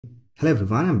Hello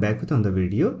everyone, I'm back with another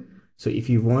video. So if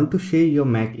you want to share your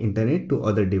Mac internet to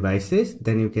other devices,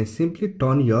 then you can simply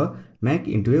turn your Mac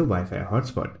into a Wi-Fi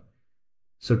hotspot.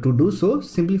 So to do so,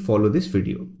 simply follow this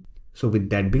video. So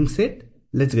with that being said,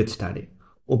 let's get started.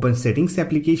 Open Settings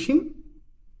application,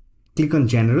 click on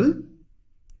General,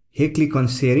 here click on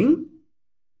Sharing.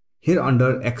 Here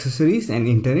under Accessories and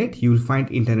Internet, you will find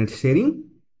Internet Sharing.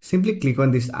 Simply click on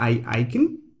this eye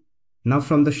icon. Now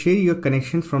from the Share Your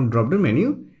Connection from drop-down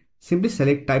menu, simply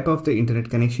select type of the internet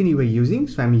connection you are using.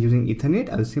 So I'm using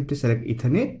Ethernet. I'll simply select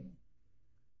Ethernet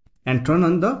and turn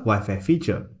on the Wi-Fi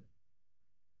feature.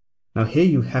 Now here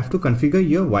you have to configure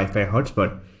your Wi-Fi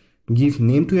hotspot. Give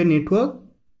name to your network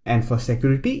and for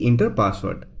security enter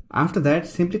password. After that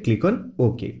simply click on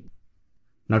OK.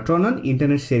 Now turn on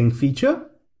internet sharing feature.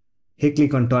 Here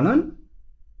click on turn on,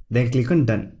 then click on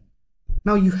done.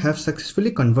 Now you have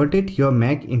successfully converted your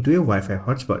Mac into a Wi-Fi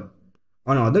hotspot.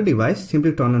 On other device,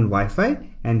 simply turn on Wi-Fi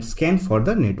and scan for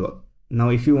the network. Now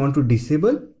if you want to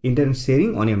disable internet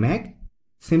sharing on your Mac,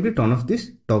 simply turn off this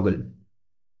toggle.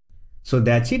 So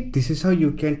that's it. This is how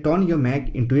you can turn your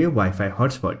Mac into a Wi-Fi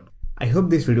hotspot. I hope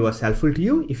this video was helpful to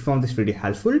you. If you found this video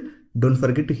helpful, don't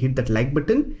forget to hit that like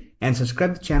button and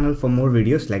subscribe the channel for more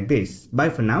videos like this.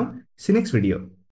 Bye for now. See you next video.